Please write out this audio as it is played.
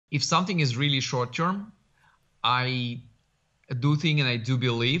if something is really short term, I do think and I do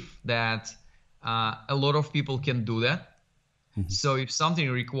believe that a lot of people can do that. Mhm. So if something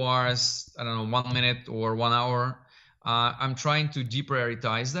requires, I don't know, 1 minute or 1 hour, I'm trying to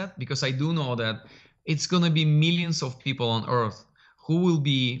deprioritize that because I do know that it's going to be millions of people on Earth who will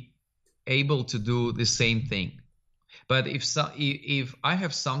be able to do the same thing. But if I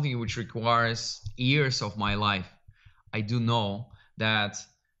have something which requires years of my life, I do know that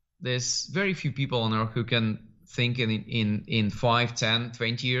there's very few people on Earth who can think in 5, 10,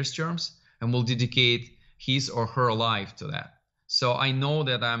 20 years terms and will dedicate his or her life to that. So I know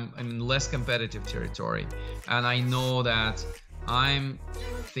that I'm in less competitive territory, and I know that I'm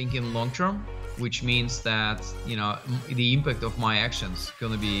thinking long term, which means that the impact of my actions is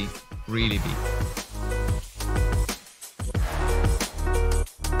going to be really big.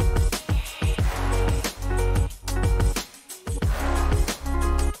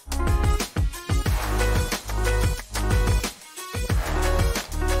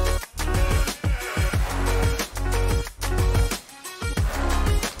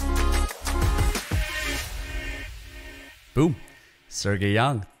 Boom. Sergey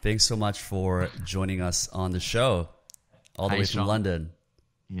Young, thanks so much for joining us on the show, all the Hi, way from Sean. London.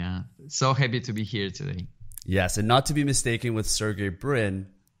 Yeah, so happy to be here today. Yes, and not to be mistaken with Sergey Brin,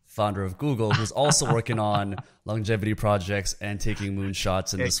 founder of Google, who's also working on longevity projects and taking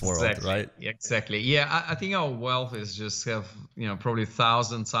moonshots in this world, right? Exactly. Yeah, I think our wealth is just have probably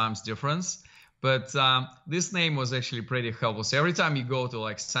 1,000 times difference. But this name was actually pretty helpful. So every time you go to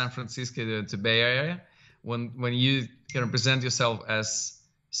like San Francisco to Bay Area, when you can present yourself as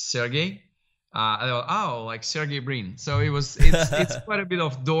Sergey, I thought, oh, like Sergey Brin. So it's quite a bit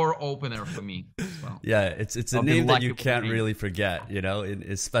of door opener for me as well. Yeah, it's a I've been name that lucky you with the can't name. really forget,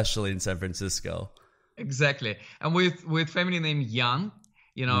 especially in San Francisco. Exactly. And with family name Young,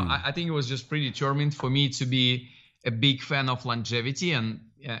 I think it was just predetermined for me to be a big fan of longevity and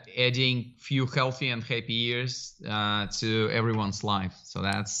adding few healthy and happy years to everyone's life. So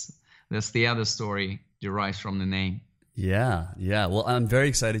that's the other story derives from the name. Yeah, yeah. Well, I'm very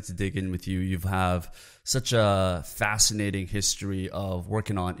excited to dig in with you. You have such a fascinating history of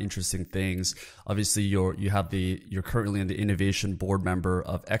working on interesting things. Obviously, you're currently the innovation board member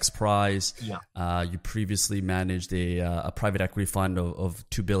of XPrize. Yeah. You previously managed a private equity fund of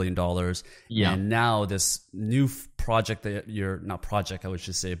 $2 billion. Yeah. And now this new project that not project, I would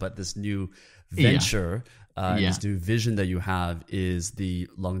just say, but this new venture, this new vision that you have is the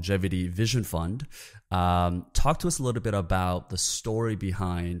Longevity Vision Fund. Talk to us a little bit about the story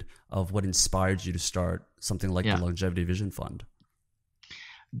behind of what inspired you to start something like the Longevity Vision Fund.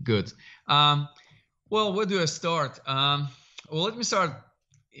 Good. Well, where do I start? Well, let me start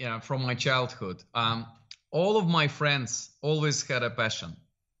from my childhood. All of my friends always had a passion.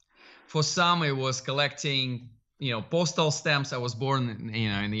 For some, it was collecting, postal stamps. I was born,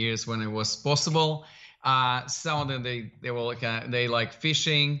 in the years when it was possible. Some of them, they were they like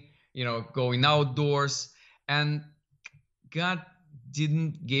fishing, going outdoors, and God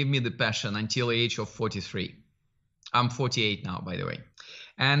didn't give me the passion until the age of 43. I'm 48 now, by the way.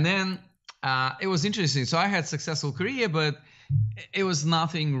 And then it was interesting. So I had a successful career, but it was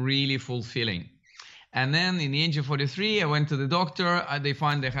nothing really fulfilling. And then in the age of 43, I went to the doctor. They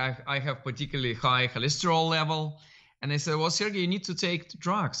find that I have particularly high cholesterol level. And they said, well, Sergey, you need to take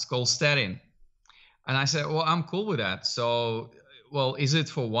drugs called statin. And I said, well, I'm cool with that. So, well, is it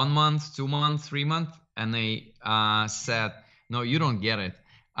for 1 month, 2 months, 3 months? And they said, no, you don't get it.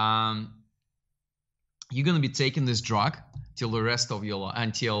 You're going to be taking this drug till the rest of your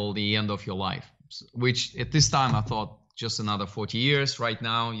until the end of your life, which at this time I thought just another 40 years. Right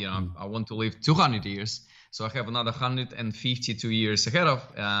now, I want to live 200 years. So I have another 152 years ahead of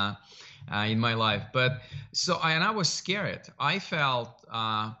in my life. But I was scared. I felt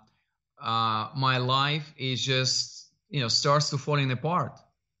my life is just, starts to falling apart.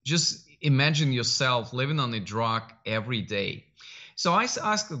 Just imagine yourself living on a drug every day. So I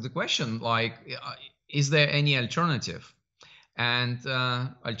asked the question, like, is there any alternative? And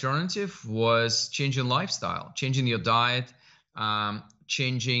alternative was changing lifestyle, changing your diet,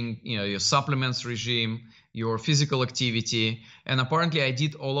 changing your supplements regime, your physical activity. And apparently I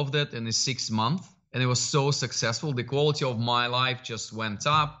did all of that in a 6 month, and it was so successful. The quality of my life just went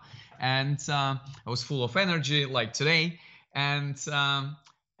up, and I was full of energy like today. And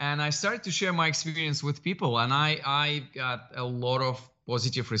I started to share my experience with people, and I got a lot of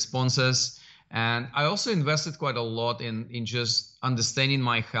positive responses. And I also invested quite a lot in just understanding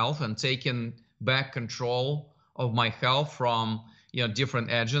my health and taking back control of my health from different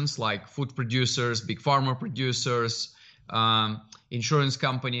agents like food producers, big pharma producers, insurance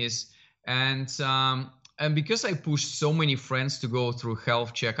companies, and because I pushed so many friends to go through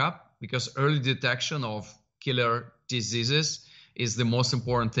health checkup, because early detection of killer diseases is the most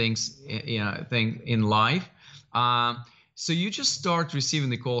important thing in life. So you just start receiving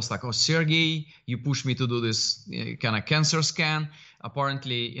the calls like, oh, Sergey, you pushed me to do this kind of cancer scan.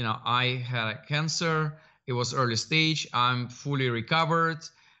 Apparently, I had a cancer. It was early stage. I'm fully recovered.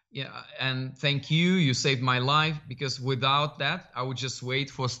 Yeah, and thank you. You saved my life, because without that, I would just wait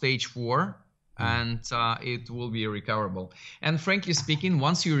for stage 4 and it will be recoverable. And frankly speaking,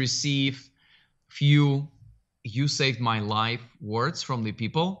 once you receive few "you saved my life" words from the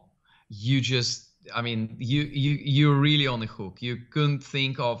people, you're really on the hook. You couldn't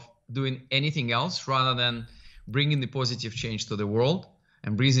think of doing anything else rather than bringing the positive change to the world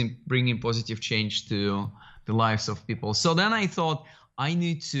and bringing positive change to the lives of people. So then I thought I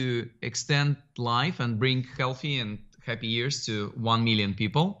need to extend life and bring healthy and happy years to 1 million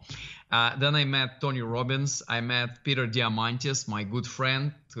people. Then I met Tony Robbins. I met Peter Diamandis, my good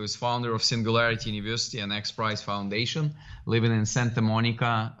friend, who is founder of Singularity University and XPrize Foundation, living in Santa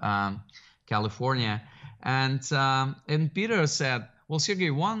Monica, California. And Peter said, well,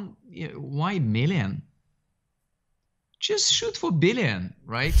 Sergey, why million? Just shoot for billion,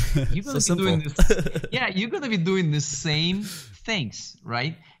 right? You're gonna be doing this. Yeah, you're gonna be doing the same things,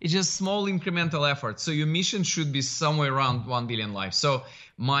 right? It's just small incremental effort. So your mission should be somewhere around 1 billion lives. So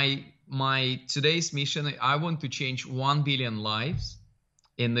my today's mission, I want to change 1 billion lives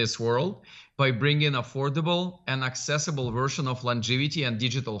in this world by bringing affordable and accessible version of longevity and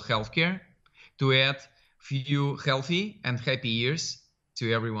digital healthcare to add few healthy and happy years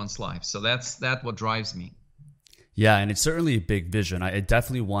to everyone's life. So that's what drives me. Yeah, and it's certainly a big vision. I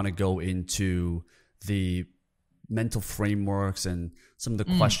definitely want to go into the mental frameworks and some of the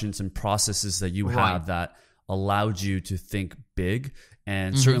questions and processes that you have that allowed you to think big.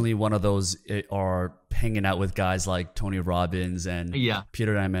 And certainly one of those are hanging out with guys like Tony Robbins and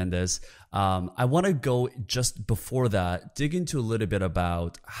Peter Diamandis. I want to go just before that, dig into a little bit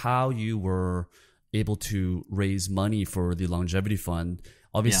about how you were able to raise money for the longevity fund.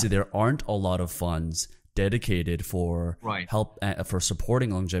 Obviously, there aren't a lot of funds dedicated for help for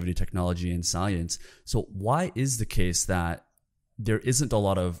supporting longevity technology and science. So why is the case that there isn't a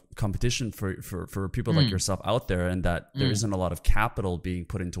lot of competition for people like yourself out there, and that there isn't a lot of capital being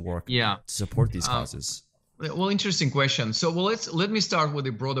put into work to support these causes? Well, interesting question. So let me start with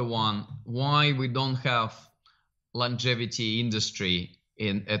the broader one. Why we don't have longevity industry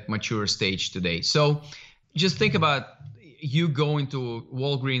at mature stage today? So just think about you going to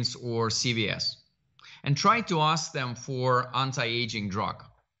Walgreens or CVS and try to ask them for anti-aging drug.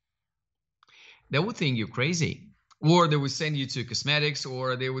 They would think you're crazy. Or they would send you to cosmetics,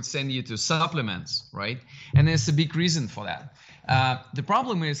 or they would send you to supplements, right? And there's a big reason for that. The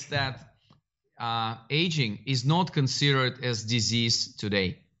problem is that aging is not considered as disease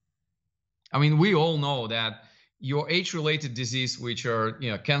today. I mean, we all know that your age-related disease, which are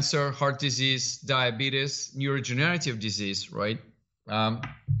cancer, heart disease, diabetes, neurodegenerative disease, right,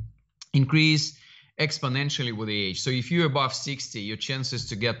 increase exponentially with the age. So if you're above 60, your chances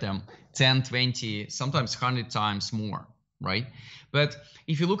to get them 10, 20, sometimes 100 times more, right? But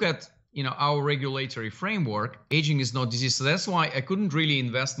if you look at our regulatory framework, aging is not disease. So that's why I couldn't really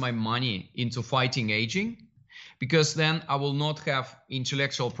invest my money into fighting aging, because then I will not have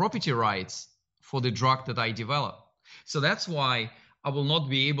intellectual property rights for the drug that I develop. So that's why I will not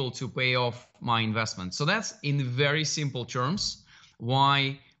be able to pay off my investment. So that's in very simple terms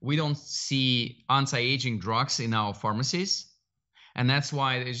why we don't see anti-aging drugs in our pharmacies. And that's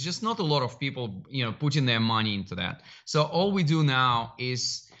why there's just not a lot of people, putting their money into that. So all we do now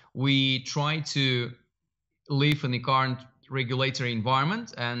is we try to live in the current regulatory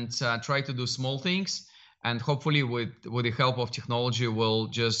environment and try to do small things. And hopefully with the help of technology, we'll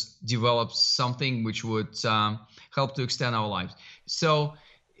just develop something which would help to extend our lives. So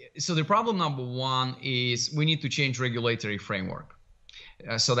the problem number one is we need to change regulatory framework.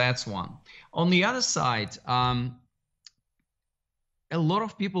 So that's one. On the other side, a lot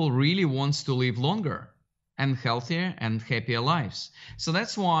of people really wants to live longer and healthier and happier lives. So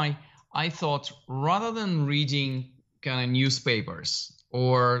that's why I thought, rather than reading kind of newspapers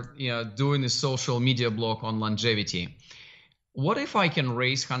or doing a social media blog on longevity, what if I can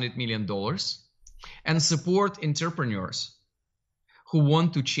raise $100 million and support entrepreneurs who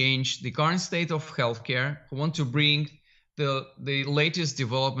want to change the current state of healthcare, who want to bring the latest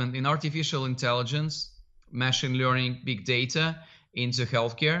development in artificial intelligence, machine learning, big data into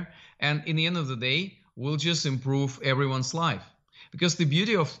healthcare. And in the end of the day, we'll just improve everyone's life. because the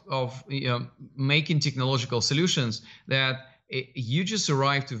beauty of making technological solutions that you just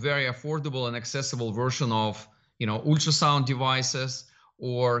arrive to very affordable and accessible version of ultrasound devices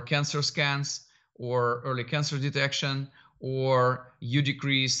or cancer scans or early cancer detection, or you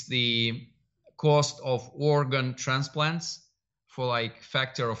decrease the cost of organ transplants for like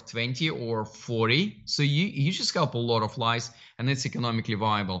factor of 20 or 40. So you just help a lot of lives, and it's economically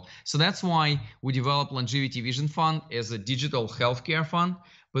viable. So that's why we developed Longevity Vision Fund as a digital healthcare fund,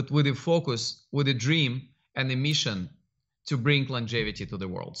 but with a focus, with a dream and a mission to bring longevity to the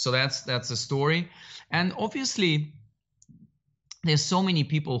world. So that's the story. And obviously there's so many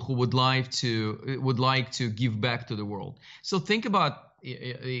people who would like to give back to the world. So think about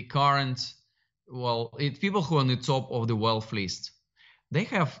the current, people who are on the top of the wealth list. They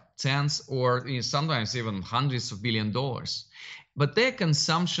have tens or sometimes even hundreds of $billions, but their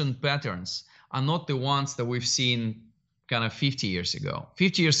consumption patterns are not the ones that we've seen kind of 50 years ago.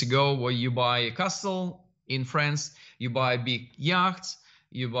 50 years ago, where you buy a castle in France, you buy big yachts,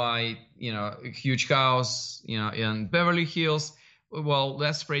 you buy a huge house in Beverly Hills. Well,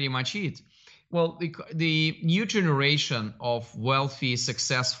 that's pretty much it. Well, the new generation of wealthy,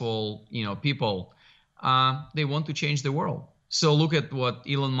 successful people, they want to change the world. So look at what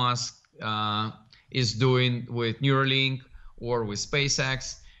Elon Musk is doing with Neuralink or with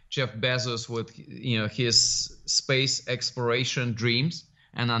SpaceX, Jeff Bezos with his space exploration dreams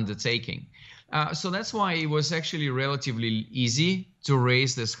and undertaking. So that's why it was actually relatively easy to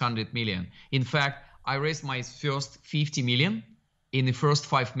raise this 100 million. In fact, I raised my first 50 million in the first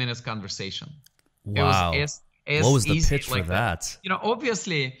 5 minutes conversation. Wow. It was what was the easy pitch for that?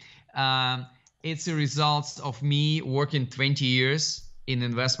 Obviously, it's a result of me working 20 years in the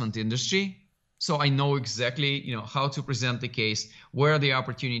investment industry. So I know exactly, how to present the case, where the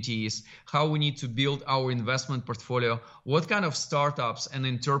opportunity is, how we need to build our investment portfolio, what kind of startups and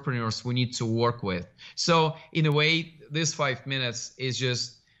entrepreneurs we need to work with. So in a way, this 5 minutes is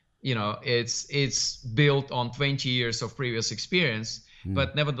just, it's built on 20 years of previous experience,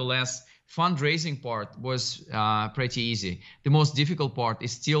 but nevertheless, fundraising part was pretty easy. The most difficult part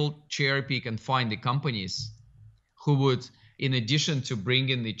is still cherry pick and find the companies who would, in addition to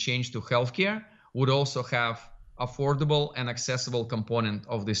bringing the change to healthcare, would also have affordable and accessible component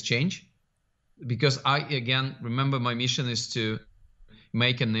of this change. Because remember, my mission is to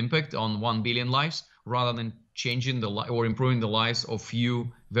make an impact on 1 billion lives rather than changing or improving the lives of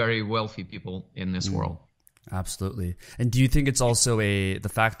few very wealthy people in this world. Absolutely. And do you think it's also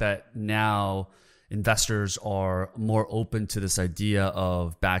the fact that now investors are more open to this idea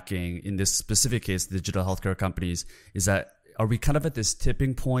of backing, in this specific case, digital healthcare companies, are we kind of at this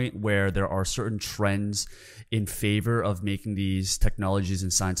tipping point where there are certain trends in favor of making these technologies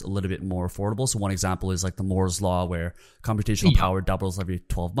and science a little bit more affordable? So one example is like the Moore's Law, where computational power doubles every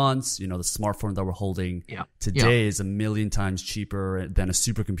 12 months. The smartphone that we're holding today is 1 million times cheaper than a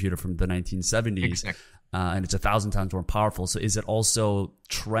supercomputer from the 1970s. Exactly. And it's 1,000 times more powerful. So is it also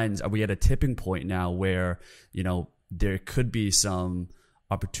trends? Are we at a tipping point now where, there could be some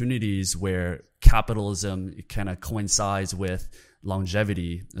opportunities where capitalism kind of coincides with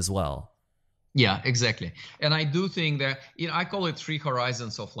longevity as well? Yeah, exactly. And I do think that, I call it 3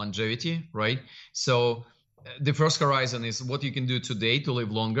 horizons of longevity, right? So the first horizon is what you can do today to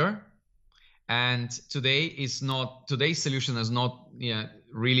live longer. And today's solution is not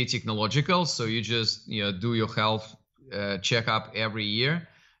really technological. So you just do your health checkup every year.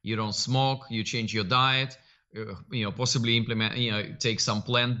 You don't smoke. You change your diet. Possibly implement, take some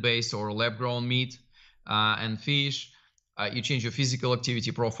plant-based or lab-grown meat and fish. You change your physical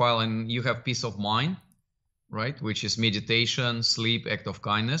activity profile, and you have peace of mind, right? Which is meditation, sleep, act of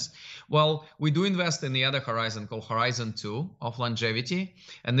kindness. Well, we do invest in the other horizon called Horizon 2 of longevity,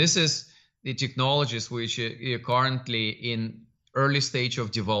 and this is the technologies which are currently in early stage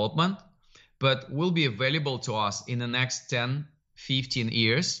of development, but will be available to us in the next 10, 15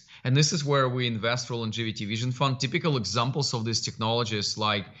 years. And this is where we invest for Longevity Vision Fund. Typical examples of these technologies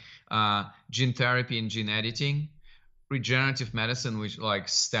like gene therapy and gene editing, regenerative medicine, which like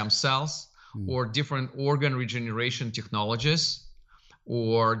stem cells, or different organ regeneration technologies,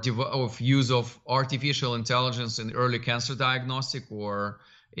 or use of artificial intelligence in early cancer diagnostic or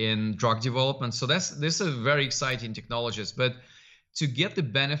in drug development. So this is very exciting technologies. But to get the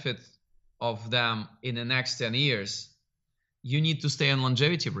benefit of them in the next 10 years, you need to stay on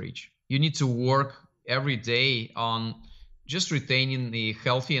longevity bridge. You need to work every day on just retaining the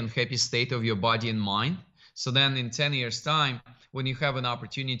healthy and happy state of your body and mind. So then in 10 years time, when you have an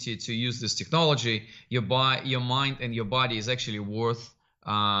opportunity to use this technology, your mind and your body is actually worth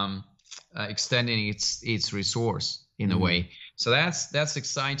extending its resource in a way. So that's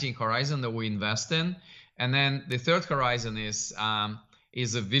exciting horizon that we invest in. And then the third horizon is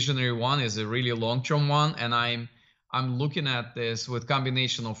a visionary one, is a really long-term one, and I'm looking at this with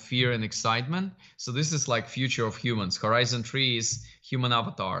combination of fear and excitement. So this is like future of humans. Horizon 3 is human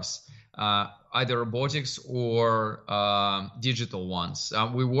avatars, either robotics or digital ones.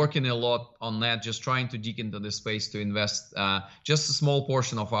 We're working a lot on that, just trying to dig into the space to invest just a small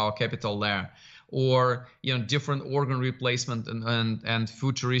portion of our capital there. Or different organ replacement and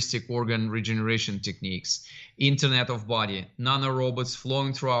futuristic organ regeneration techniques, Internet of Body, nanorobots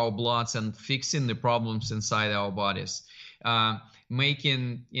flowing through our bloods and fixing the problems inside our bodies,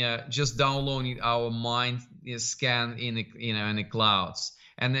 making just downloading our mind scan in the clouds,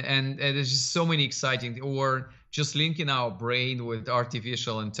 and there's just so many exciting, or just linking our brain with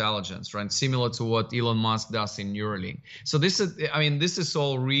artificial intelligence, right? Similar to what Elon Musk does in Neuralink. So this is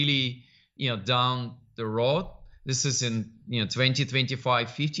all really down the road. This is in 20,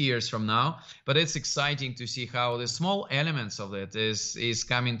 25, 50 years from now, but it's exciting to see how the small elements of it is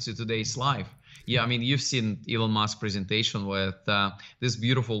coming to today's life. Yeah, I mean, you've seen Elon Musk's presentation with this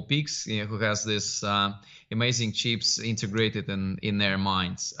beautiful pigs who has this amazing chips integrated in their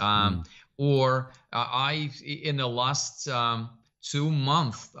minds. Or in the last 2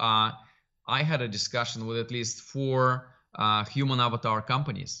 months, I had a discussion with at least 4 human avatar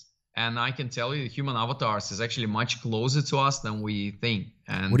companies. And I can tell you, human avatars is actually much closer to us than we think.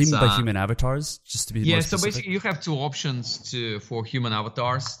 And what do you mean by human avatars? Just to be more specific? So basically, you have 2 options for human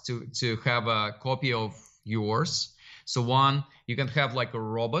avatars to have a copy of yours. So one, you can have like a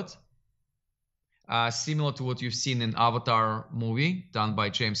robot, similar to what you've seen in Avatar movie done by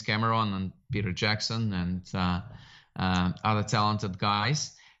James Cameron and Peter Jackson and other talented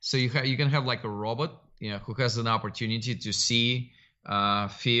guys. So you can have like a robot, who has an opportunity to see,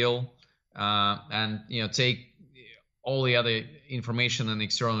 feel, and take all the other information in the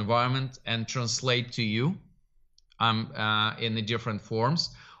external environment and translate to you in the different forms.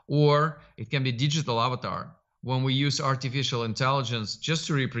 Or it can be digital avatar, when we use artificial intelligence just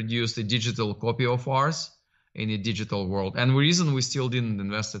to reproduce the digital copy of ours in a digital world. And the reason we still didn't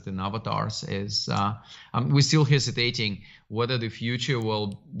invest it in avatars is we're still hesitating whether the future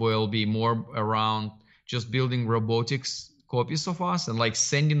will be more around just building robotics copies of us and like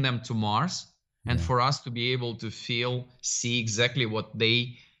sending them to Mars, and for us to be able to feel, see exactly what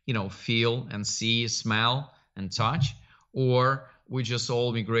they feel and see, smell and touch, or we just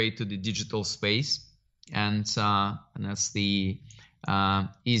all migrate to the digital space, and that's the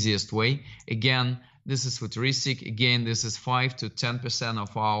easiest way. Again, this is futuristic. Again, this is 5 to 10%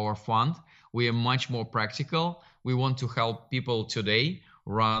 of our fund. We are much more practical. We want to help people today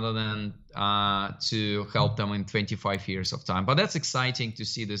rather than to help them in 25 years of time. But that's exciting to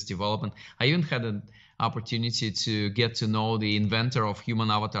see this development. I even had an opportunity to get to know the inventor of human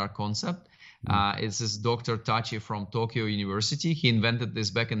avatar concept. It's this Dr. Tachi from Tokyo University. He invented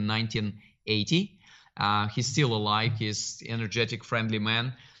this back in 1980. He's still alive. He's an energetic, friendly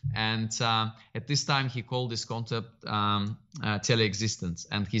man. And at this time, he called this concept teleexistence.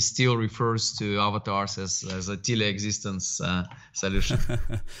 And he still refers to avatars as a teleexistence solution.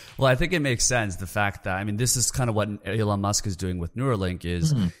 Well, I think it makes sense. The fact that, this is kind of what Elon Musk is doing with Neuralink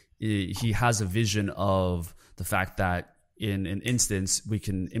is he has a vision of the fact that in an instance, we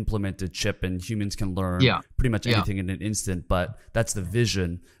can implement a chip and humans can learn pretty much anything in an instant. But that's the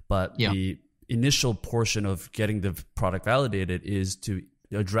vision. But the initial portion of getting the product validated is to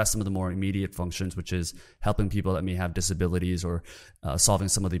address some of the more immediate functions, which is helping people that may have disabilities or solving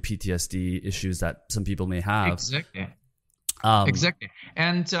some of the PTSD issues that some people may have. Exactly.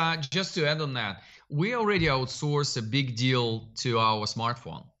 And just to add on that, we already outsource a big deal to our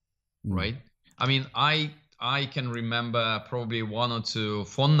smartphone, right? I can remember probably 1 or 2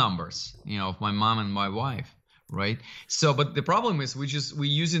 phone numbers, of my mom and my wife, right? So, but the problem is we're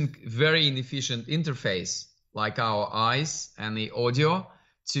using very inefficient interface, like our eyes and the audio,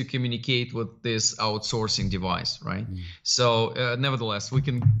 to communicate with this outsourcing device, right? So nevertheless, we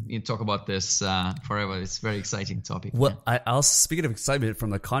can talk about this forever. It's a very exciting topic. Well, I'll speaking of excitement from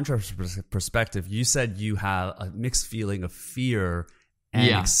the contrast perspective, you said you have a mixed feeling of fear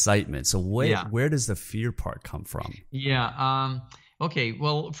and excitement. So where does the fear part come from? Okay.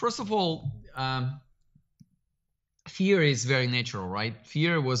 Well, first of all, fear is very natural, right?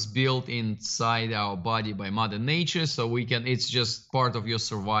 Fear was built inside our body by Mother Nature, so it's just part of your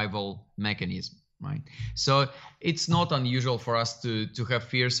survival mechanism, right? So it's not unusual for us to have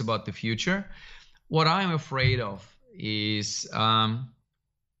fears about the future. What I'm afraid of is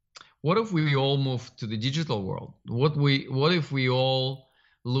what if we all move to the digital world? What if we all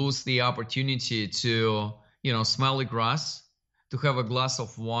lose the opportunity to smell the grass, to have a glass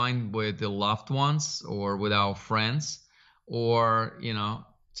of wine with the loved ones or with our friends, or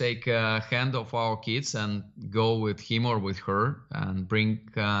take a hand of our kids and go with him or with her and bring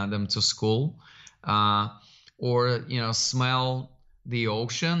them to school, or smell the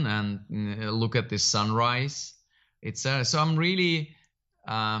ocean and look at the sunrise. So I'm really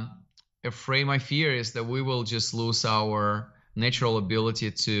afraid. My fear is that we will just lose our natural ability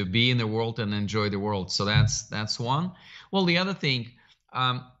to be in the world and enjoy the world. So that's one. Well, the other thing,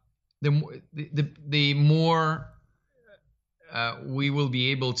 the more we will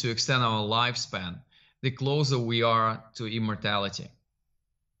be able to extend our lifespan, the closer we are to immortality.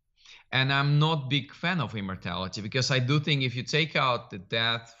 And I'm not a big fan of immortality, because I do think if you take out the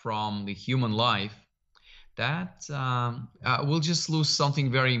death from the human life, that we'll just lose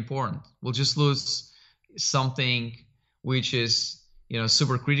something very important. We'll just lose something which is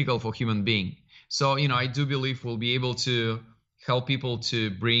super critical for human being. So I do believe we'll be able to help people to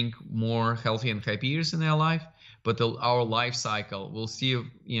bring more healthy and happy years in their life, but our life cycle will still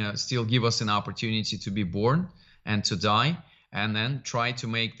give us an opportunity to be born and to die, and then try to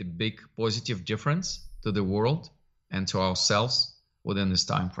make the big positive difference to the world and to ourselves within this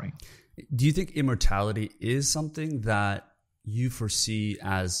time frame. Do you think immortality is something that you foresee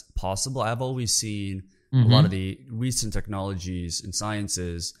as possible? I've always seen a lot of the recent technologies and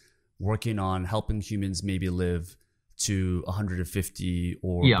sciences working on helping humans maybe live to 150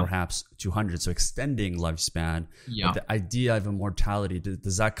 or perhaps 200, so extending lifespan. But the idea of immortality,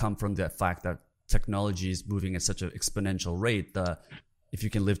 does that come from the fact that technology is moving at such an exponential rate that if you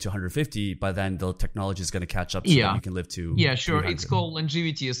can live to 150, by then the technology is going to catch up so that you can live to 300. It's called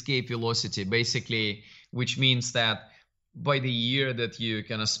longevity escape velocity, basically, which means that by the year that you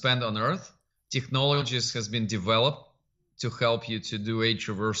kind of spend on Earth, technologies has been developed to help you to do age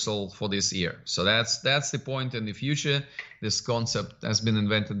reversal for this year. So that's the point in the future. This concept has been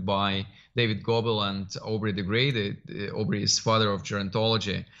invented by David Goebel and Aubrey de Grey. Aubrey is father of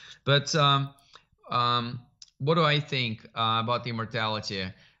gerontology. But what do I think about immortality?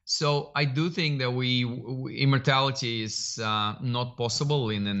 So I do think that immortality is not possible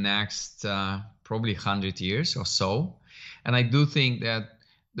in the next probably 100 years or so. And I do think that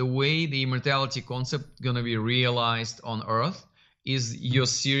the way the immortality concept is going to be realized on Earth is your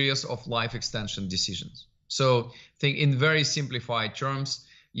series of life extension decisions. So think in very simplified terms,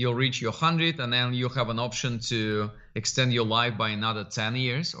 you'll reach your 100 and then you have an option to extend your life by another 10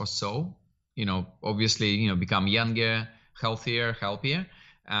 years or so. Obviously, become younger, healthier, happier.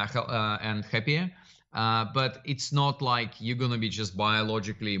 But it's not like you're going to be just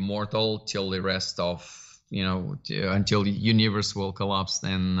biologically immortal till the rest of, until the universe will collapse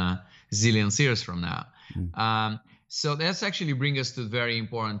then zillions years from now. So that's actually brings us to a very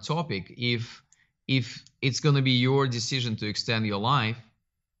important topic. If it's going to be your decision to extend your life,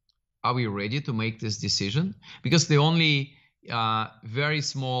 are we ready to make this decision? Because the only very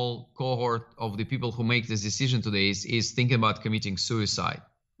small cohort of the people who make this decision today is thinking about committing suicide,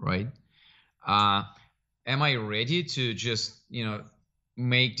 right? Am I ready to just,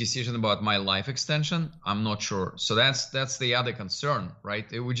 make decision about my life extension? I'm not sure. So that's the other concern, right?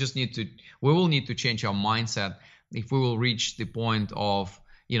 We will need to change our mindset if we will reach the point of,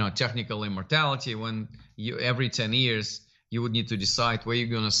 technical immortality, when every 10 years, you would need to decide whether you're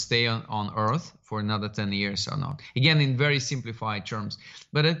going to stay on Earth for another 10 years or not. Again, in very simplified terms.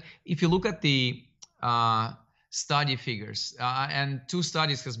 But if you look at the study figures, and 2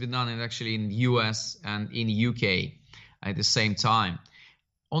 studies has been done actually in the US and in UK at the same time,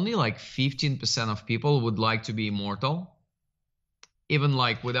 only like 15% of people would like to be immortal, even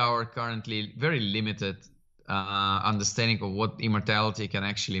like with our currently very limited understanding of what immortality can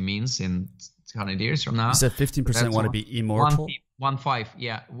actually means in 100 years from now. You said 15% want to be immortal? 1.5,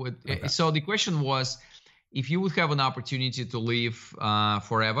 yeah. Okay. So the question was, if you would have an opportunity to live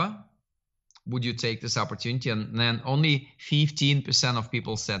forever, would you take this opportunity? And then only 15% of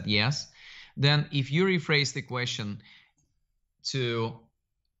people said yes. Then if you rephrase the question to,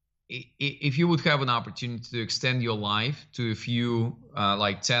 if you would have an opportunity to extend your life to a few,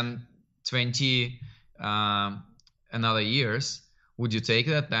 like 10, 20 another years, would you take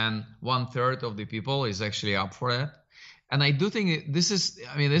that? Then 1/3 of the people is actually up for that. And I do think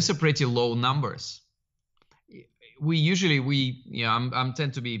these are pretty low numbers. I'm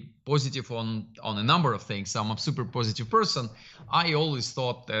tend to be positive on a number of things. I'm a super positive person. I always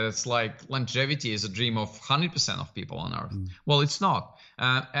thought that it's like longevity is a dream of 100% of people on Earth. Well, it's not.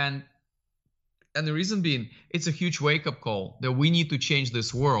 And the reason being, it's a huge wake-up call that we need to change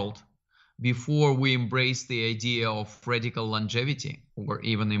this world before we embrace the idea of radical longevity or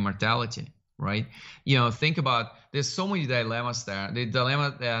even immortality, right? Think about, there's so many dilemmas there. The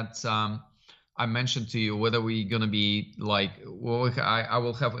dilemma that I mentioned to you, whether we're going to be like, well, I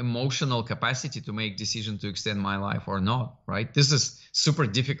will have emotional capacity to make decision to extend my life or not, right? This is super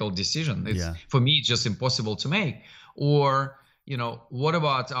difficult decision. For me, it's just impossible to make. Or, what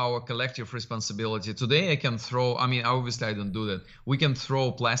about our collective responsibility? Today I can throw, obviously I don't do that. We can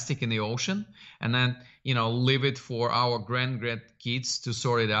throw plastic in the ocean and then, leave it for our grandkids to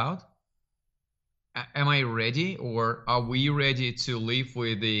sort it out. Am I ready, or are we ready to live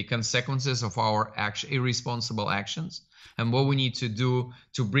with the consequences of our irresponsible actions, and what we need to do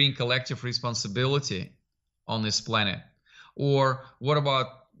to bring collective responsibility on this planet? Or what about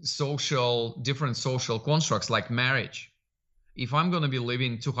different social constructs like marriage? If I'm going to be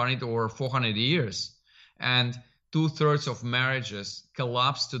living 200 or 400 years and 2/3 of marriages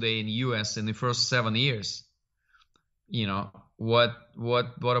collapse today in the US in the first 7 years, what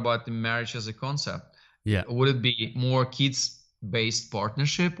about the marriage as a concept? Yeah. Would it be more kids-based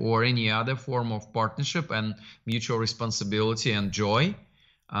partnership or any other form of partnership and mutual responsibility and joy,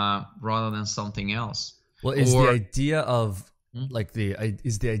 rather than something else? Well, is the idea of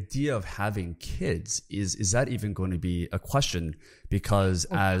idea of having kids, is that even going to be a question? Because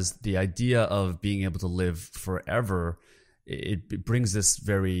as the idea of being able to live forever, it brings this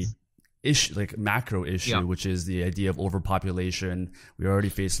very issue, like macro issue, which is the idea of overpopulation. We already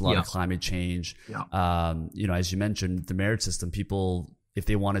face a lot of climate change. As you mentioned, the marriage system, people, if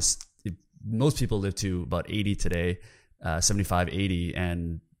they want to, most people live to about 80 today, 75, 80,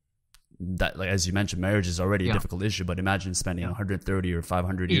 and that, like as you mentioned, marriage is already a difficult issue, but imagine spending 130 or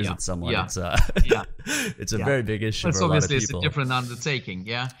 500 years with someone. It's a very big issue for a lot of people. It's a different undertaking.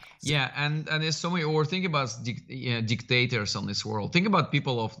 And there's so many. Or think about dictators on this world. Think about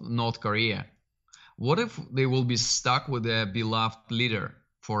people of North Korea. What if they will be stuck with their beloved leader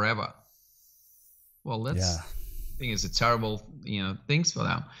forever? Well, I think it's a terrible things for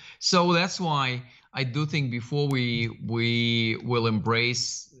them. So that's why I do think before we will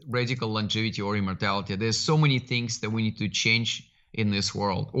embrace radical longevity or immortality, there's so many things that we need to change in this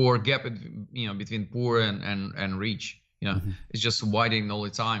world, or gap between poor and rich. It's just widening all the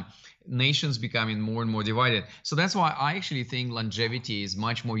time. Nations becoming more and more divided. So that's why I actually think longevity is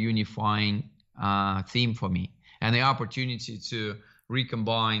much more unifying theme for me, and the opportunity to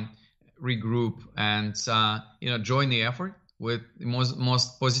recombine, regroup, and join the effort with the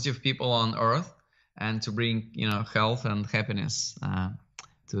most positive people on earth, and to bring health and happiness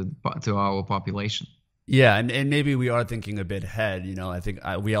to our population. Yeah, and maybe we are thinking a bit ahead. I think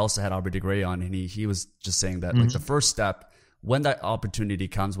we also had Aubrey de Grey on, and he was just saying that like the first step, when that opportunity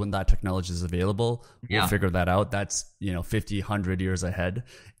comes, when that technology is available, we'll figure that out. That's 50, 100 years ahead,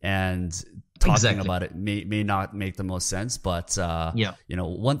 and talking about it may not make the most sense. But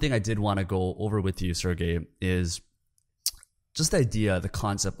one thing I did want to go over with you, Sergey, is just the idea, the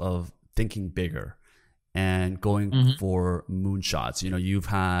concept of thinking bigger and going for moonshots. You've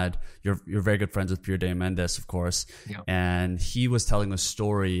had you're very good friends with Pierre Diamandis, of course, and he was telling a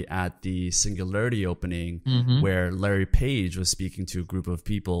story at the Singularity opening where Larry Page was speaking to a group of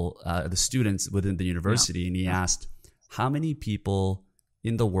people, the students within the university, and he asked, how many people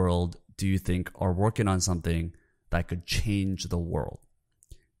in the world do you think are working on something that could change the world?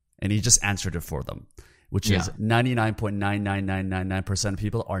 And he just answered it for them, which is 99.99999% of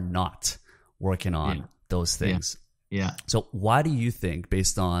people are not working on those things. So why do you think,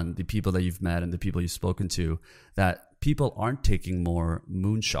 based on the people that you've met and the people you've spoken to, that people aren't taking more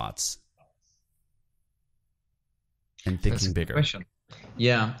moonshots and thinking bigger? Question.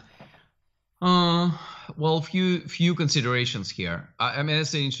 Well, few considerations here.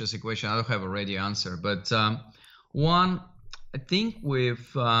 That's an interesting question. I don't have a ready answer, but one, I think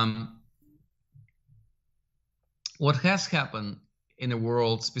with what has happened in the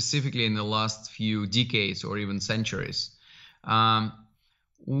world, specifically in the last few decades or even centuries,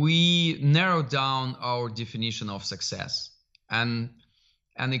 we narrowed down our definition of success, and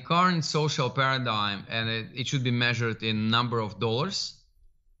the current social paradigm, and it should be measured in number of dollars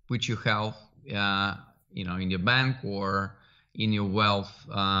which you have, in your bank or in your wealth,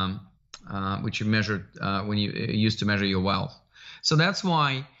 which you measured when you used to measure your wealth. So that's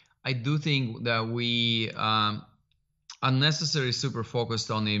why I do think that we unnecessarily super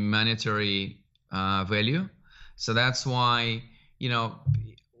focused on the monetary value. So that's why,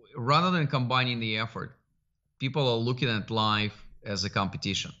 rather than combining the effort, people are looking at life as a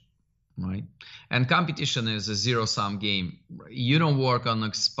competition, right? And competition is a zero-sum game. You don't work on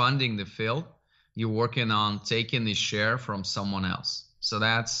expanding the field. You're working on taking the share from someone else. So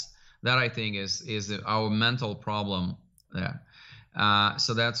that I think is our mental problem there.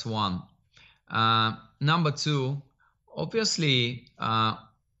 So that's one. Number two, obviously,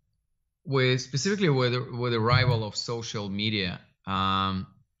 specifically with the arrival of social media,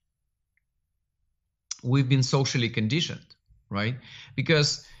 we've been socially conditioned, right?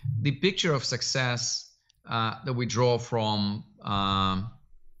 Because the picture of success that we draw from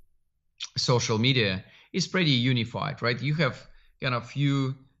social media is pretty unified, right? You have kind of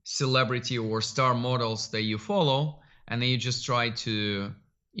few celebrity or star models that you follow, and then you just try to,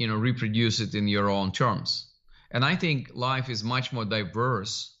 reproduce it in your own terms. And I think life is much more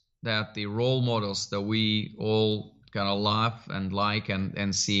diverse than the role models that we all kind of love and like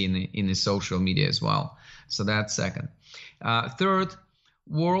and see in the social media as well. So that's second. Third,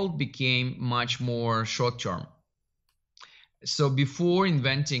 world became much more short term. So before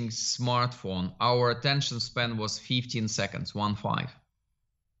inventing smartphone, our attention span was 15 seconds, 1-5.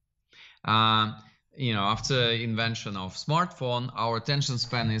 After invention of smartphone, our attention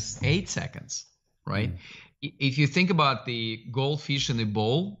span is 8 seconds, right? If you think about the goldfish in a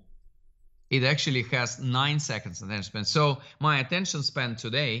bowl, it actually has 9 seconds attention span. So my attention span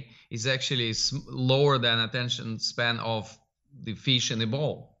today is actually lower than attention span of the fish in the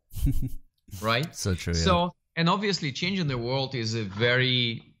bowl, right? So true. Yeah. So, and obviously changing the world is a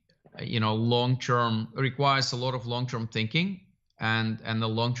very, long-term, requires a lot of long-term thinking and a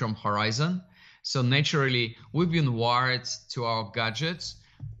long-term horizon. So naturally, we've been wired to our gadgets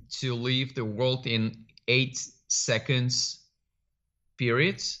to live the world in 8 seconds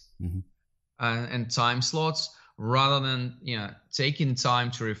periods. Mm-hmm. And time slots, rather than taking time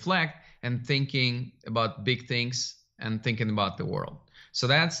to reflect and thinking about big things and thinking about the world. So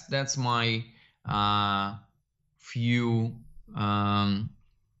that's my few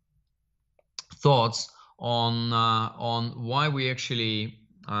thoughts on why we actually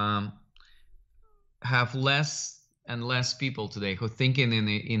have less and less people today who are thinking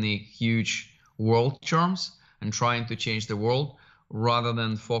in a huge world terms and trying to change the world, rather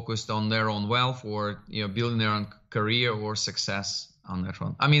than focused on their own wealth or building their own career or success on that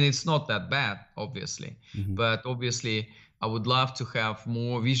front. I mean, it's not that bad, obviously, but obviously I would love to have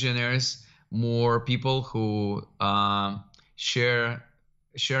more visionaries, more people who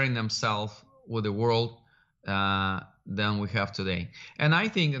sharing themselves with the world than we have today.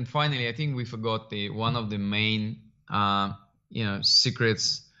 And finally, I think we forgot one of the main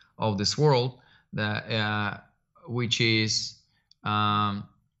secrets of this world, that which is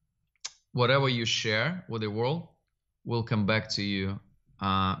whatever you share with the world will come back to you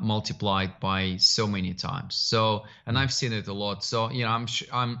multiplied by so many times. So, and I've seen it a lot. So,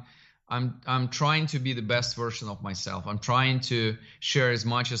 I'm trying to be the best version of myself. I'm trying to share as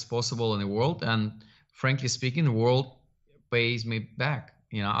much as possible in the world, and frankly speaking, the world pays me back.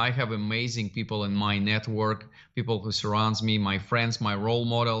 I have amazing people in my network, people who surrounds me, my friends, my role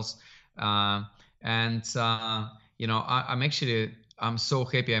models, I'm so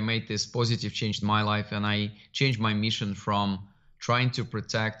happy I made this positive change in my life, and I changed my mission from trying to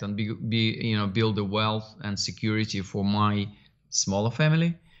protect and build the wealth and security for my smaller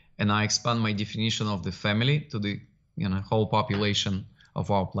family, and I expand my definition of the family to the whole population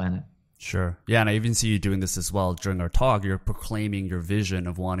of our planet. Sure. Yeah, and I even see you doing this as well during our talk. You're proclaiming your vision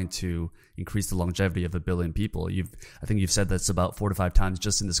of wanting to increase the longevity of 1 billion people. I think you've said that's about 4 to 5 times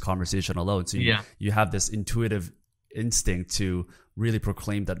just in this conversation alone. So you have this intuitive instinct to really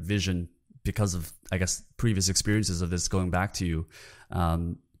proclaim that vision because of, I guess, previous experiences of this going back to you.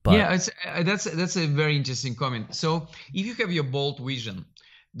 That's a very interesting comment. So if you have your bold vision,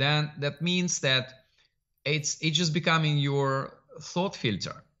 then that means that it's just becoming your thought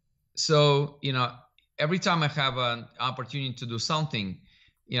filter. So, every time I have an opportunity to do something,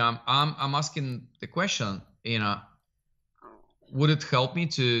 I'm asking the question, would it help me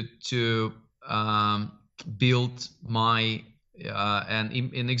to build my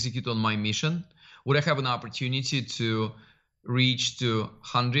and execute on my mission? Would I have an opportunity to reach to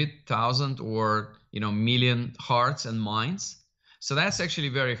 100,000 or million hearts and minds? So that's actually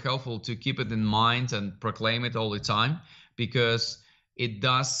very helpful to keep it in mind and proclaim it all the time, because it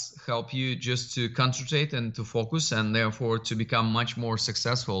does help you just to concentrate and to focus, and therefore to become much more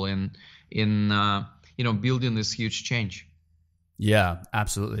successful in building this huge change. Yeah,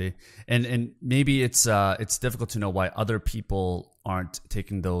 absolutely. And maybe it's difficult to know why other people aren't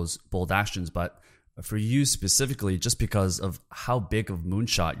taking those bold actions, but for you specifically, just because of how big of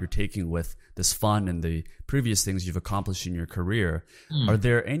moonshot you're taking with this fund and the previous things you've accomplished in your career, are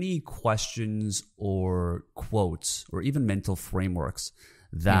there any questions or quotes or even mental frameworks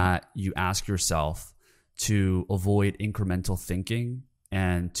that you ask yourself to avoid incremental thinking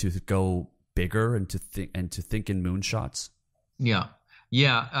and to go bigger and to think in moonshots? Yeah,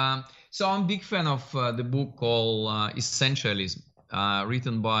 Yeah. So I'm a big fan of the book called Essentialism,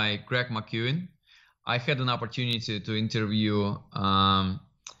 written by Greg McKeown. I had an opportunity to interview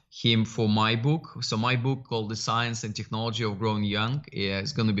him for my book. So my book called The Science and Technology of Growing Young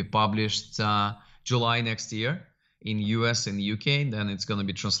is going to be published July next year in US and UK. Then it's going to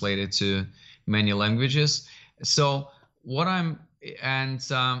be translated to many languages. So I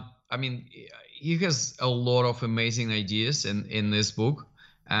mean, he has a lot of amazing ideas in this book.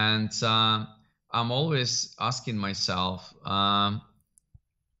 And I'm always asking myself,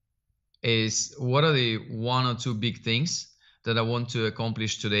 is what are the one or two big things that I want to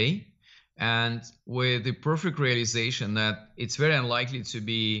accomplish today? And with the perfect realization that it's very unlikely to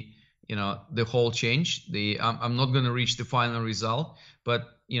be, the whole change. I'm not going to reach the final result, but,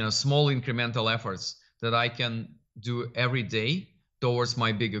 small incremental efforts that I can do every day towards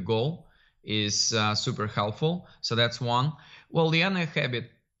my bigger goal is super helpful. So that's one. Well, the other habit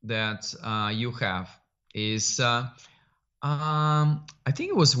that you have is, I think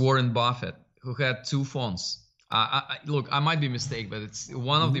it was Warren Buffett who had two phones. Look, I might be mistaken, but it's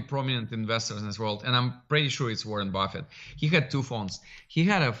one of the prominent investors in this world, and I'm pretty sure it's Warren Buffett. He had two phones. He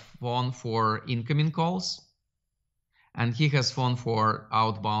had a phone for incoming calls, and he has phone for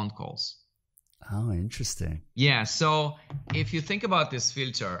outbound calls. Oh, interesting. Yeah. So if you think about this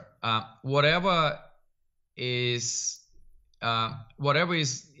filter, whatever is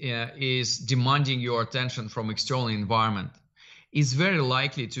demanding your attention from external environment is very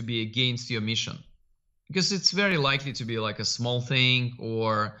likely to be against your mission, because it's very likely to be like a small thing,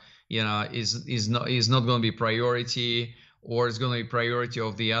 or is not going to be priority, or it's going to be priority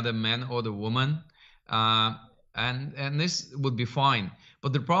of the other man or the woman, and this would be fine.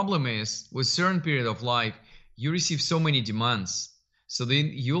 But the problem is, with certain period of life, you receive so many demands. So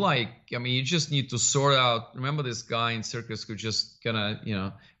then you just need to sort out. Remember this guy in circus who just gonna,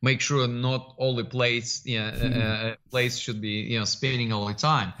 make sure not all the plates, plates should be, spinning all the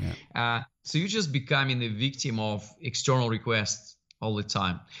time. Yeah. So you're just becoming a victim of external requests all the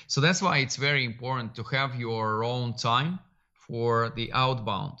time. So that's why it's very important to have your own time for the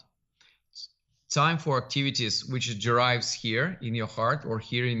outbound. Time for activities which derives here in your heart or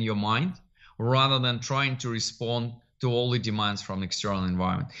here in your mind, rather than trying to respond to all the demands from the external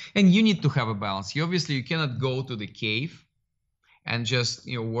environment. And you need to have a balance. You cannot go to the cave and just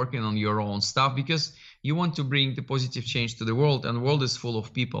working on your own stuff, because you want to bring the positive change to the world, and the world is full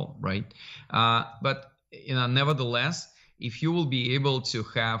of people, right? But nevertheless, if you will be able to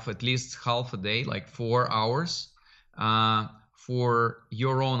have at least half a day, like 4 hours, for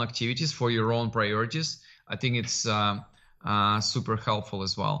your own activities, for your own priorities, I think it's super helpful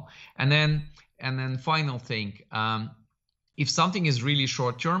as well. And then final thing, if something is really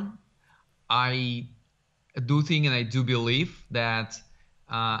short term, I do think and I do believe that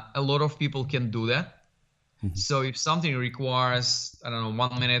a lot of people can do that. Mm-hmm. So if something requires,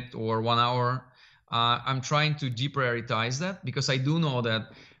 1 minute or 1 hour, I'm trying to deprioritize that, because I do know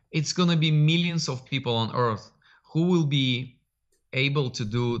that it's going to be millions of people on earth who will be able to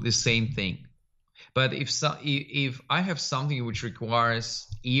do the same thing. But if I have something which requires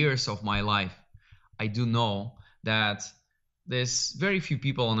years of my life, I do know that there's very few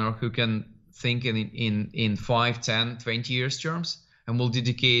people on earth who can think in 5, 10, 20 years terms and will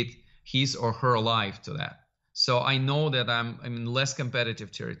dedicate his or her life to that. So I know that I'm in less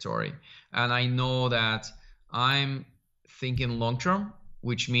competitive territory, and I know that I'm thinking long term,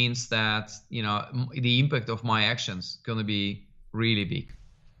 which means that the impact of my actions going to be really big.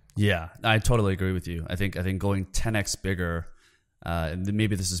 Yeah, I totally agree with you. I think going 10x bigger, and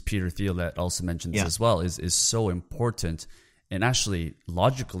maybe this is Peter Thiel that also mentioned this as well, is so important, and actually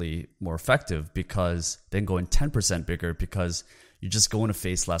logically more effective, because then going 10% bigger, because you're just going to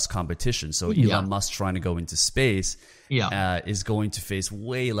face less competition. So Elon Musk trying to go into space is going to face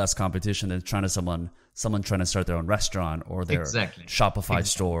way less competition than someone trying to start their own restaurant or their Shopify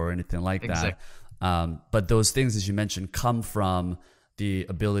store or anything like that. But those things, as you mentioned, come from the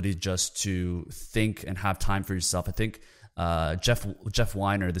ability just to think and have time for yourself. I think Jeff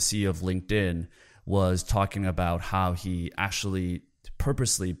Weiner, the CEO of LinkedIn, was talking about how he actually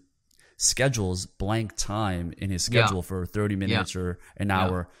purposely schedules blank time in his schedule for 30 minutes or an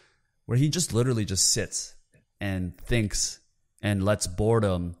hour, where he just literally just sits and thinks and lets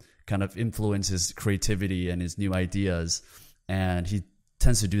boredom kind of influence his creativity and his new ideas. And he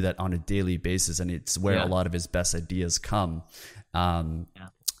tends to do that on a daily basis, and it's where a lot of his best ideas come. And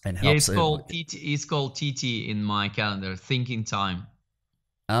helps. It's called TT in my calendar, thinking time.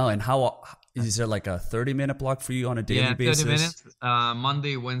 Oh, and how is there like a 30-minute block for you on a daily basis? 30 minutes,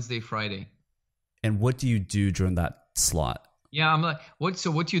 Monday, Wednesday, Friday. And what do you do during that slot? Yeah, I'm like, what? So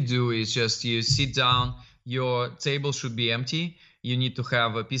what you do is just you sit down. Your table should be empty. You need to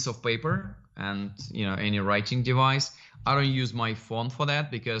have a piece of paper and any writing device. I don't use my phone for that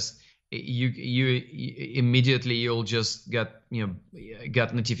because you immediately you'll just get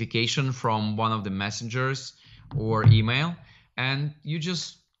notification from one of the messengers or email, and you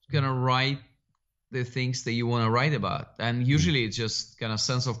just gonna write the things that you want to write about. And usually it's just kind of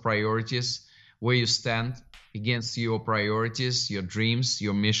sense of priorities, where you stand against your priorities, your dreams,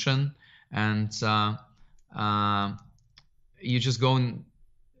 your mission, and you just go in,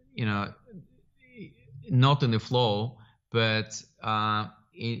 not in the flow, but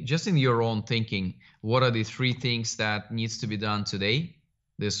just in your own thinking. What are the three things that needs to be done today,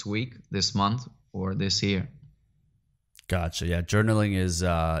 this week, this month, or this year? Gotcha. Yeah, journaling is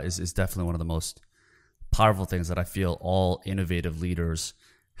definitely one of the most powerful things that I feel all innovative leaders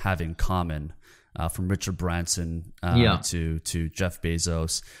have in common, from Richard Branson to Jeff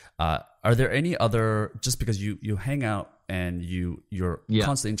Bezos. Are there any other, just because you hang out and you're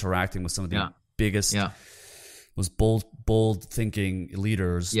constantly interacting with some of the biggest, most bold thinking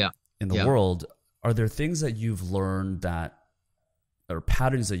leaders in the world, are there things that you've learned that, or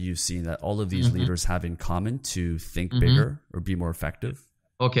patterns that you've seen that all of these leaders have in common to think bigger or be more effective?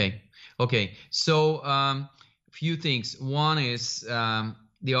 Okay. So few things. One is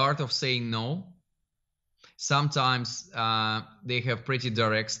the art of saying no. Sometimes they have pretty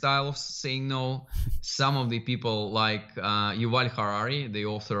direct style of saying no. Some of the people, like Yuval Harari, the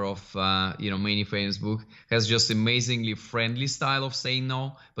author of many famous books, has just amazingly friendly style of saying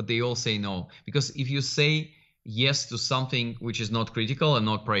no. But they all say no, because if you say yes to something which is not critical and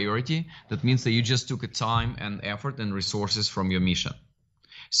not priority, that means that you just took a time and effort and resources from your mission.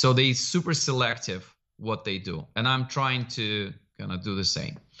 So they super selective what they do, and I'm trying to kind of do the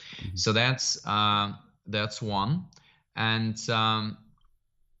same. So that's one. And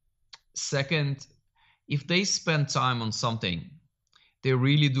second, if they spend time on something, they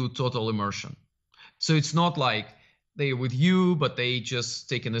really do total immersion. So it's not like they're with you, but they just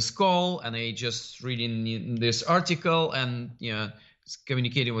taking this call and they just reading this article and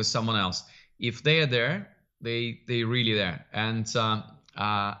communicating with someone else. If they are there, they really there. And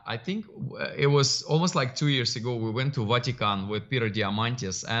I think it was almost like 2 years ago, we went to Vatican with Peter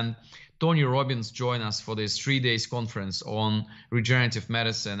Diamandis, and Tony Robbins joined us for this 3 days conference on regenerative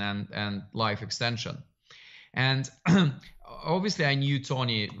medicine and life extension. And obviously I knew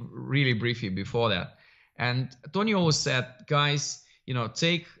Tony really briefly before that. And Tony always said, guys,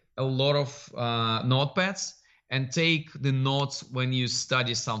 take a lot of notepads and take the notes when you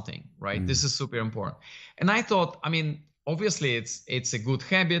study something, right? This is super important. And I thought, obviously it's a good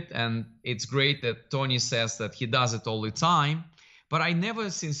habit, and it's great that Tony says that he does it all the time, but I never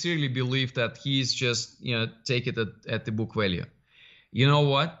sincerely believed that he's just, take it at the book value. You know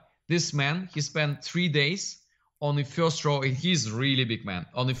what? This man, he spent 3 days on the first row, and he's a really big man.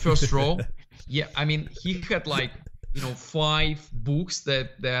 On the first row, he had like, 5 books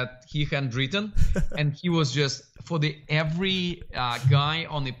that he had written, and he was just, for every guy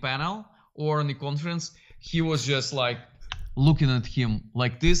on the panel or on the conference, he was just like looking at him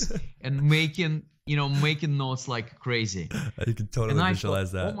like this and making notes like crazy. You can totally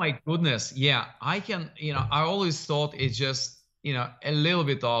visualize that. Oh my goodness. Yeah, I can, I always thought it's just, a little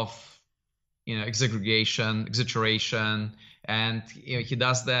bit of, exaggeration, and he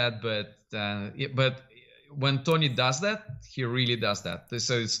does that, but when Tony does that, he really does that.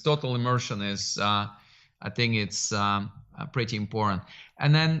 So it's total immersion is, I think it's pretty important.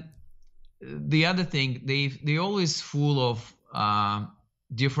 And then the other thing, they always full of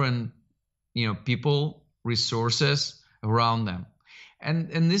different people, resources around them,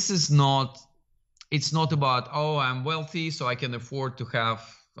 and this is not, it's not about, oh, I'm wealthy so I can afford to have,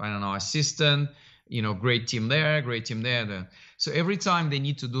 I don't know, assistant, great team there, great team there. So every time they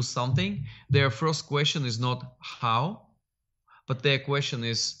need to do something, their first question is not how, but their question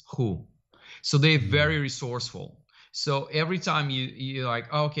is who. So they're very resourceful. So every time you're like,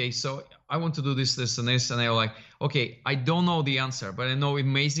 oh, okay, so I want to do this, this, and this, and they're like, okay, I don't know the answer, but I know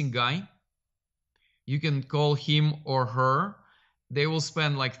amazing guy. You can call him or her. They will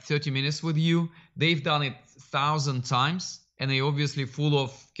spend like 30 minutes with you. They've done it 1,000 times, and they obviously full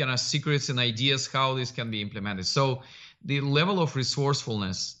of kind of secrets and ideas how this can be implemented. So the level of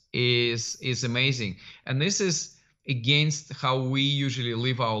resourcefulness is amazing. And this is against how we usually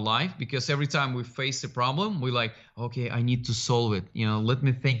live our life, because every time we face a problem, we're like, okay, I need to solve it. Let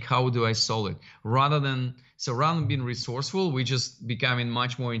me think, how do I solve it? Rather than being resourceful, we just becoming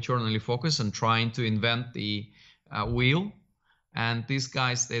much more internally focused and trying to invent the wheel. And these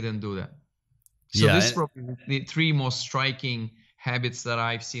guys, they didn't do that. So Yeah. this is probably the three most striking habits that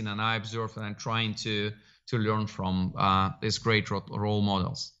I've seen and I observed, and I'm trying to learn from these great role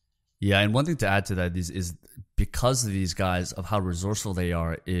models. Yeah, and one thing to add to that is because of these guys, of how resourceful they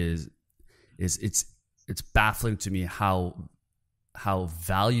are, is it's baffling to me how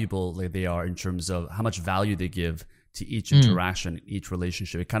valuable they are in terms of how much value they give to each interaction, each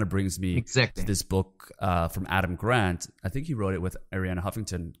relationship. It kind of brings me to this book from Adam Grant. I think he wrote it with Arianna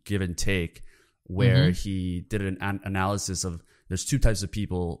Huffington, Give and Take, where he did an analysis of there's two types of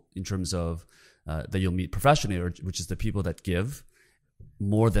people in terms of that you'll meet professionally, which is the people that give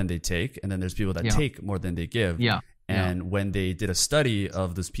more than they take, and then there's people that take more than they give. And when they did a study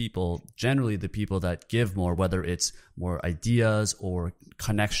of those people, generally the people that give more, whether it's more ideas or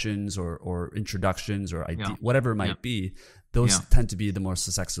connections or introductions or whatever it might be, those tend to be the more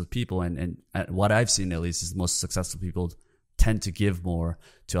successful people. And what I've seen, at least, is the most successful people tend to give more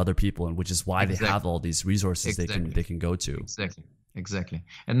to other people, and which is why they have all these resources they can go to. Exactly.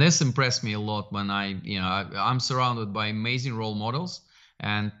 And this impressed me a lot when I'm surrounded by amazing role models.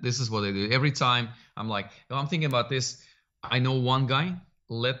 And this is what I do. Every time I'm like, oh, I'm thinking about this. I know one guy.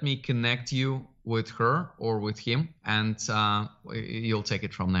 Let me connect you with her or with him, and you'll take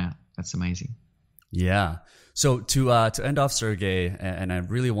it from there. That's amazing. Yeah. So to end off, Sergey, and I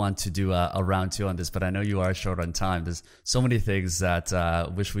really want to do a round two on this, but I know you are short on time. There's so many things that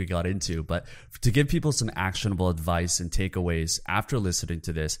wish we got into. But to give people some actionable advice and takeaways after listening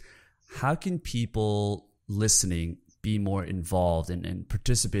to this, how can people listening be more involved and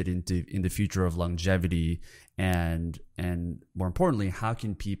participate in the future of longevity, and more importantly, how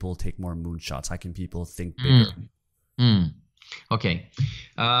can people take more moonshots? How can people think bigger? Okay.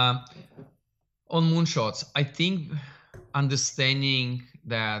 On moonshots, I think understanding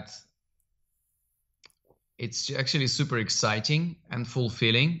that it's actually super exciting and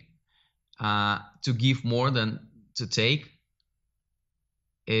fulfilling to give more than to take.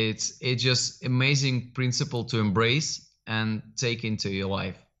 It's just amazing principle to embrace and take into your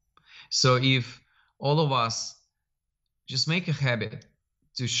life. So if all of us just make a habit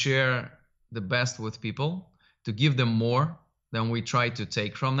to share the best with people, to give them more than we try to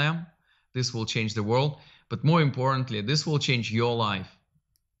take from them, this will change the world. But more importantly, this will change your life.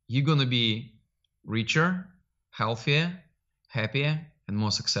 You're going to be richer, healthier, happier, and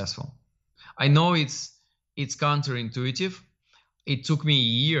more successful. I know it's counterintuitive. It took me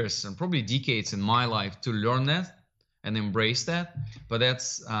years and probably decades in my life to learn that and embrace that, but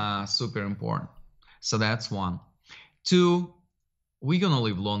that's super important. So that's one. Two, we're going to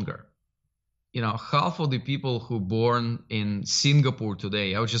live longer. Half of the people who born in Singapore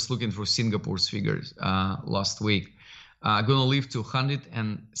today, I was just looking for Singapore's figures last week, are going to live to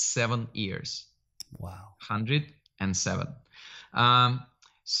 107 years. Wow. 107.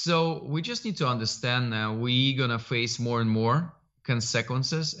 So we just need to understand that we're going to face more and more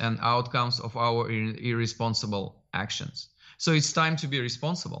consequences and outcomes of our irresponsible actions. So it's time to be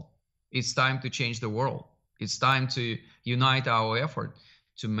responsible. It's time to change the world. It's time to unite our effort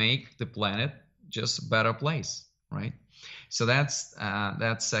to make the planet just a better place, right? So that's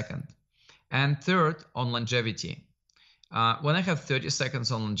second. And third, on longevity. When I have 30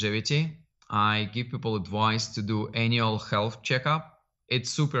 seconds on longevity, I give people advice to do annual health checkup. It's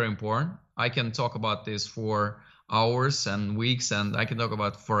super important. I can talk about this for hours and weeks, and I can talk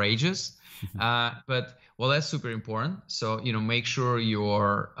about for ages. But that's super important. So, make sure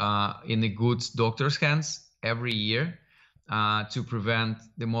you're in a good doctor's hands every year to prevent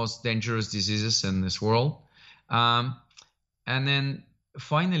the most dangerous diseases in this world. And then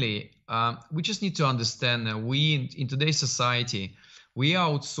finally, we just need to understand that we in today's society, we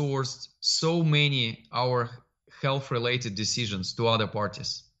outsourced so many our health-related decisions to other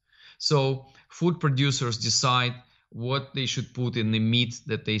parties. So food producers decide what they should put in the meat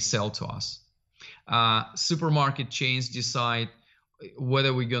that they sell to us. Supermarket chains decide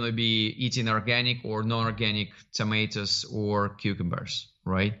whether we're going to be eating organic or non-organic tomatoes or cucumbers,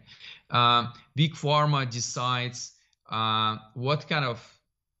 right? Big Pharma decides what kind of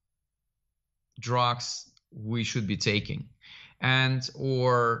drugs we should be taking. And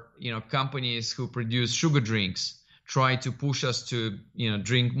companies who produce sugar drinks try to push us to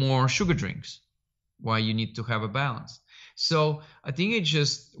drink more sugar drinks. Why you need to have a balance. So I think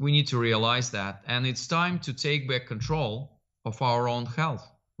we need to realize that, and it's time to take back control of our own health,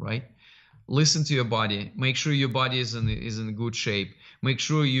 right? Listen to your body. Make sure your body is in good shape. Make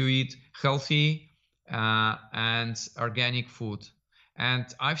sure you eat healthy and organic food. And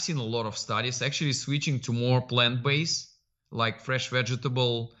I've seen a lot of studies actually switching to more plant-based, like fresh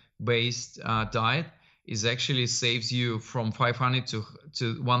vegetable-based diet is actually saves you from $500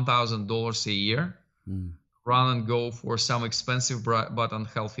 to $1,000 a year. Rather than go for some expensive but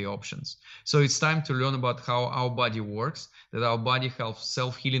unhealthy options. So it's time to learn about how our body works, that our body has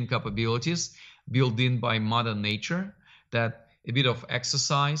self-healing capabilities built in by Mother Nature, that a bit of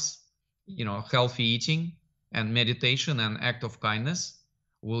exercise, healthy eating and meditation and act of kindness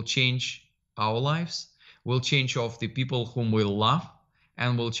will change our lives, will change of the people whom we love,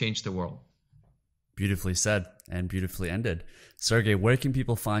 and will change the world. Beautifully said and beautifully ended. Sergey, where can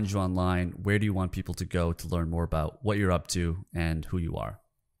people find you online? Where do you want people to go to learn more about what you're up to and who you are?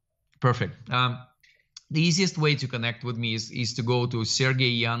 Perfect. The easiest way to connect with me is to go to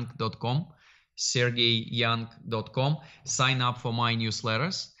sergeyyoung.com, sergeyyoung.com, sign up for my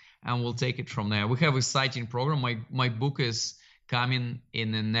newsletters, and we'll take it from there. We have an exciting program. My book is coming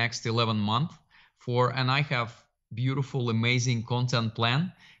in the next 11 months, and I have beautiful, amazing content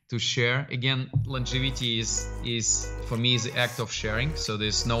plan to share. Again, longevity is for me is the act of sharing. So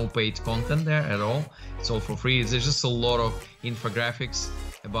there's no paid content there at all. It's all for free. There's just a lot of infographics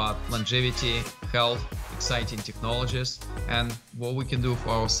about longevity, health, exciting technologies, and what we can do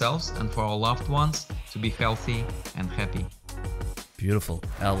for ourselves and for our loved ones to be healthy and happy. Beautiful.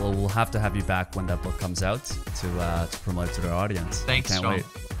 We'll have to have you back when that book comes out to promote it to our audience. Thanks, Can't Sean. wait.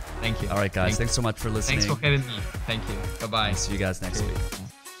 Thank you. All right, guys. Thanks so much for listening. Thanks for having me. Thank you. Bye-bye. See you guys next week.